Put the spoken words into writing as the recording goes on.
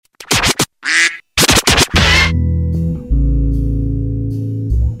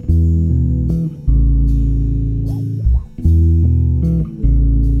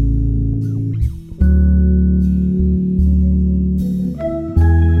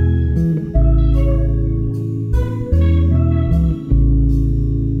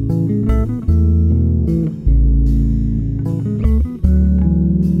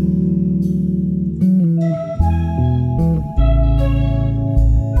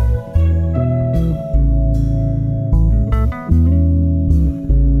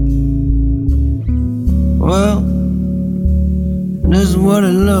what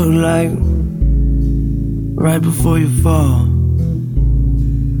it looked like right before you fall.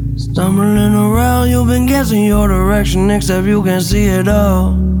 Stumbling around, you've been guessing your direction, except you can see it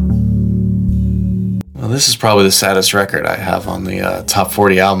all. Well, this is probably the saddest record I have on the top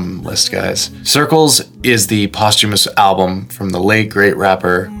 40 album list, guys. Circles is the posthumous album from the late great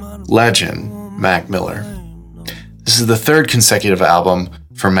rapper, legend, Mac Miller. This is the third consecutive album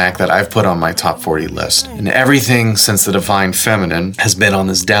for Mac that I've put on my top 40 list, and everything since The Divine Feminine has been on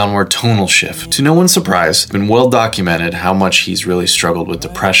this downward tonal shift. To no one's surprise, it's been well documented how much he's really struggled with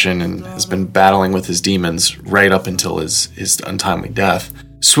depression and has been battling with his demons right up until his untimely death.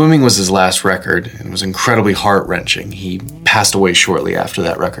 Swimming was his last record and was incredibly heart-wrenching. He passed away shortly after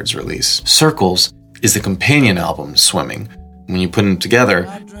that record's release. Circles is the companion album to Swimming. When you put them together,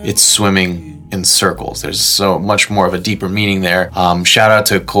 it's Swimming in Circles. There's so much more of a deeper meaning there. Shout out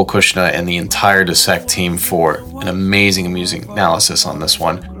to Cole Kushna and the entire Dissect team for an amazing music analysis on this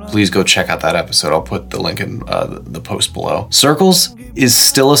one. Please go check out that episode. I'll put the link in the post below. Circles is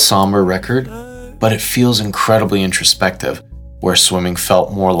still a somber record, but it feels incredibly introspective. Where Swimming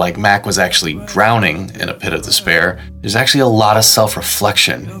felt more like Mac was actually drowning in a pit of despair, there's actually a lot of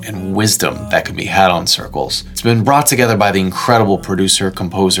self-reflection and wisdom that can be had on Circles. It's been brought together by the incredible producer,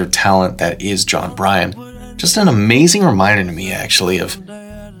 composer, talent that is Jon Brion. Just an amazing reminder to me, actually, of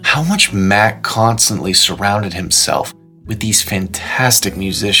how much Mac constantly surrounded himself with these fantastic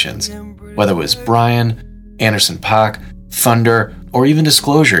musicians, whether it was Brian, Anderson .Paak, Thunder, or even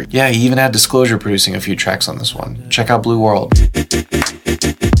Disclosure. Yeah, he even had Disclosure producing a few tracks on this one. Check out Blue World.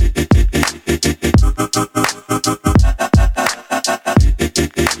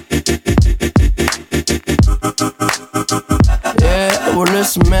 Well,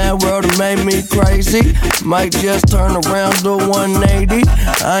 this mad world that made me crazy. Might just turn around to 180.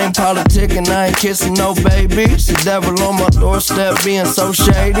 I ain't politicking, I ain't kissing no babies. The devil on my doorstep being so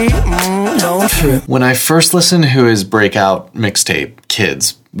shady. Don't trip. When I first listened to his breakout mixtape,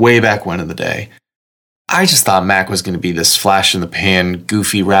 Kids, way back when in the day, I just thought Mac was going to be this flash-in-the-pan,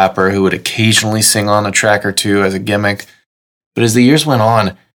 goofy rapper who would occasionally sing on a track or two as a gimmick. But as the years went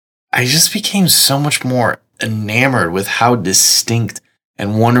on, I just became so much more enamored with how distinct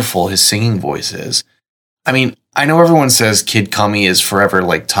and wonderful his singing voice is. I mean, I know everyone says Kid Cudi is forever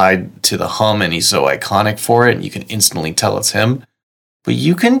tied to the hum and he's so iconic for it and you can instantly tell it's him. But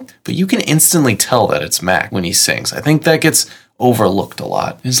you can instantly tell that it's Mac when he sings. I think that gets overlooked a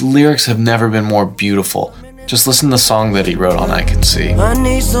lot. His lyrics have never been more beautiful. Just listen to the song that he wrote on I Can See. I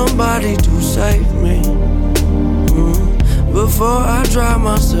need somebody to save me before I drive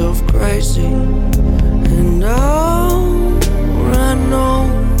myself crazy. And all I know,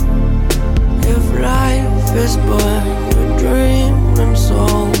 if life is but a dream, then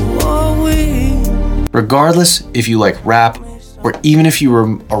so are we. Regardless if you like rap, or even if you are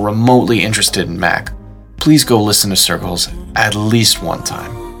remotely interested in Mac, please go listen to Circles at least one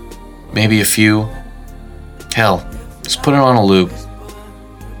time. Maybe a few. Hell, just put it on a loop.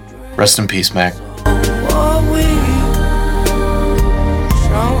 Rest in peace, Mac.